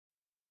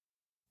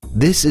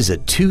This is a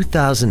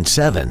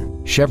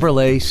 2007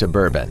 Chevrolet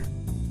Suburban.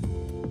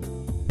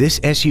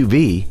 This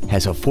SUV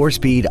has a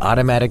 4-speed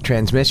automatic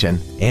transmission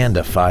and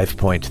a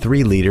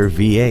 5.3-liter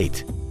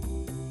V8.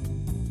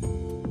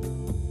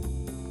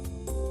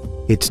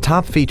 Its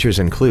top features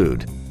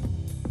include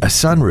a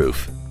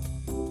sunroof,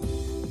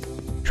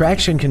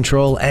 traction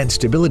control and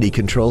stability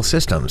control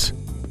systems,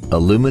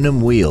 aluminum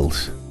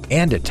wheels,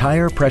 and a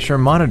tire pressure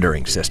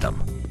monitoring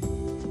system.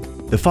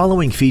 The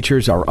following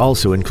features are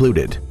also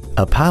included: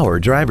 a power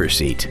driver's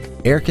seat,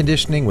 air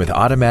conditioning with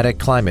automatic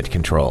climate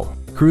control,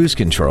 cruise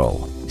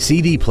control,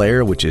 CD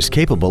player which is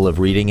capable of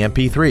reading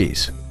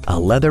MP3s, a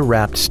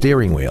leather-wrapped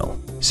steering wheel,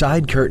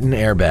 side curtain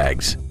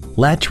airbags,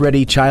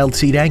 latch-ready child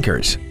seat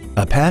anchors,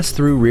 a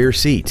pass-through rear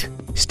seat,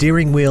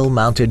 steering wheel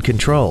mounted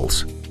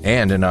controls,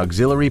 and an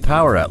auxiliary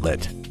power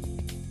outlet.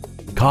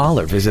 Call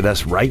or visit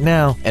us right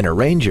now and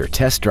arrange your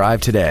test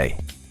drive today.